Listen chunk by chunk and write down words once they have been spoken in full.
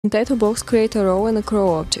In TitleBox, create a row and a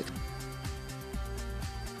crow object.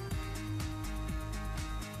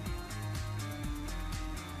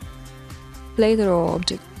 Play the row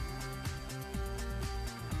object.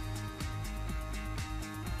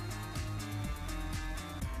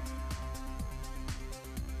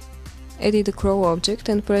 Edit the crow object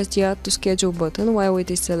and press the Add to Schedule button while it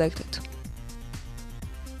is selected.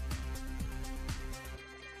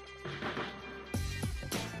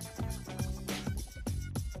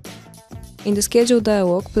 In the Schedule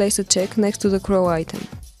dialog, place a check next to the crow item.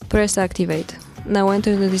 Press Activate. Now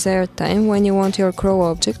enter the desired time when you want your crow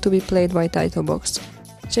object to be played by TitleBox.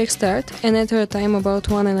 Check Start and enter a time about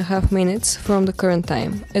 1.5 minutes from the current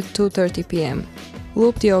time, at 2:30 p.m.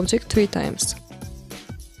 Loop the object 3 times.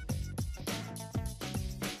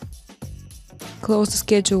 Close the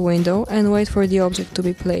schedule window and wait for the object to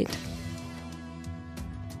be played.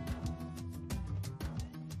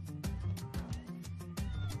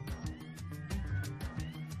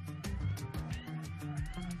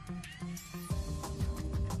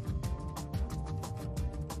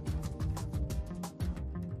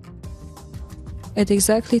 At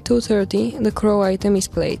exactly 2:30, the crow item is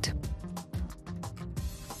played.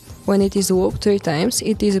 When it is looped 3 times,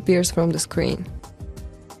 it disappears from the screen.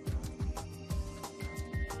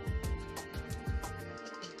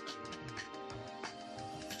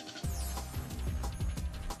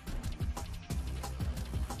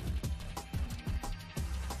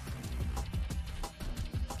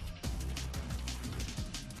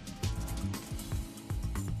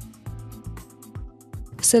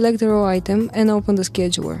 Select the row item and open the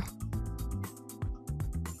scheduler.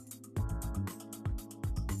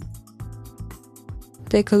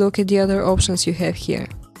 Take a look at the other options you have here.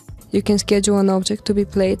 You can schedule an object to be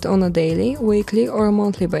played on a daily, weekly or a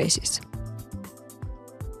monthly basis.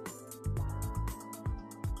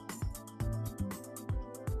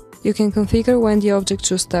 You can configure when the object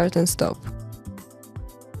should start and stop.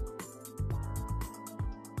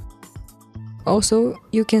 Also,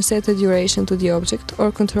 you can set a duration to the object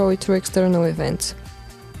or control it through external events.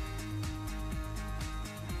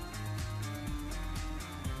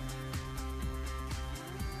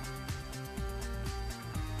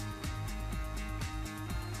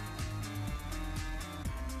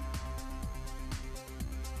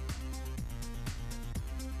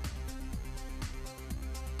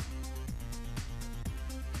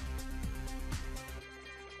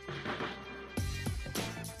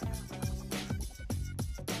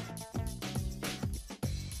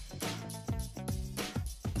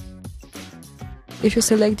 If you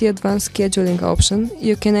select the advanced scheduling option,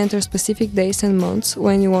 you can enter specific days and months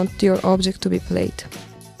when you want your object to be played.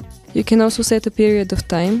 You can also set a period of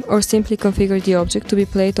time or simply configure the object to be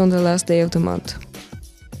played on the last day of the month.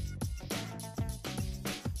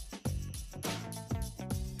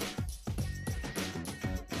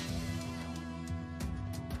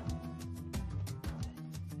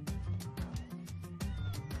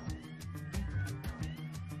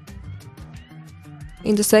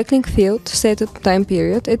 In the cycling field, set a time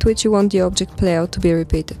period at which you want the object playout to be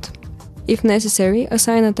repeated. If necessary,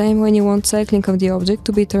 assign a time when you want cycling of the object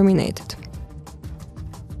to be terminated.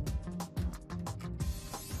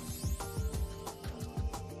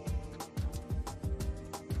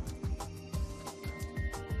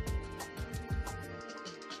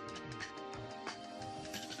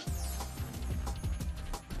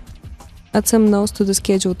 Add some notes to the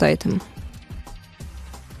scheduled item.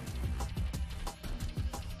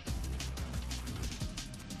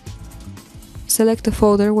 Select a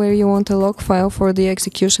folder where you want a log file for the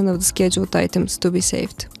execution of the scheduled items to be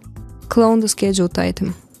saved. Clone the scheduled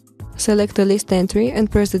item. Select a list entry and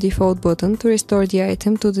press the default button to restore the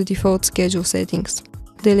item to the default schedule settings.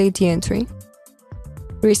 Delete the entry.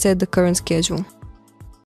 Reset the current schedule.